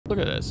Look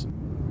at this.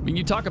 I mean,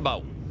 you talk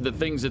about the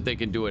things that they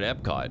can do at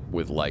Epcot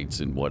with lights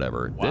and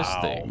whatever. Wow. This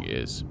thing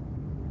is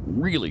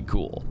really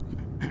cool.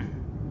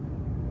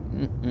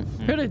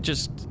 Could it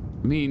just,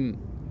 I mean,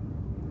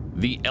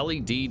 the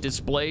LED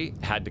display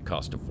had to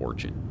cost a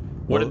fortune.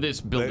 What did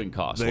this building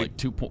cost? Like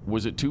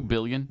was it $2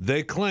 billion?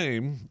 They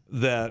claim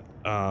that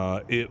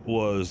it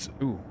was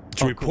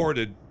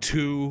reported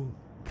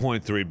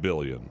 $2.3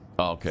 billion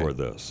for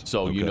this.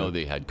 So you know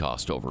they had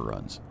cost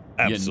overruns.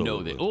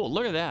 Absolutely. You know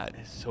look at that.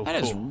 That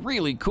is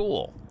really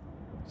cool.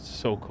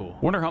 So cool.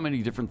 Wonder how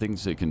many different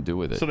things they can do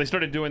with it. So they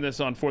started doing this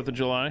on 4th of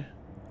July?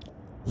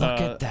 Look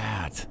at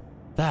that.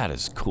 That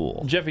is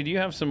cool. Jeffy, do you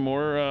have some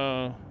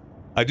more?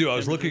 I do. I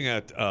was looking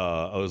at.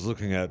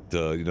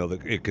 You know,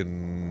 that it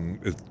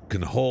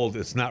can hold.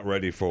 It's not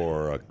ready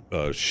for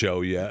a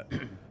show yet.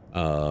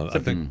 I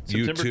think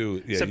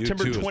U2. Yeah,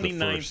 September U2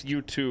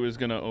 29th, U2 is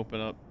going to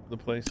open up the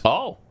place.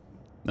 Oh,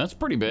 that's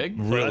pretty big.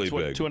 Really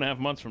that's big. 2.5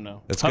 months from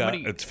now. It's How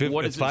many? It's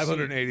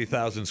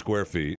 580,000 square feet.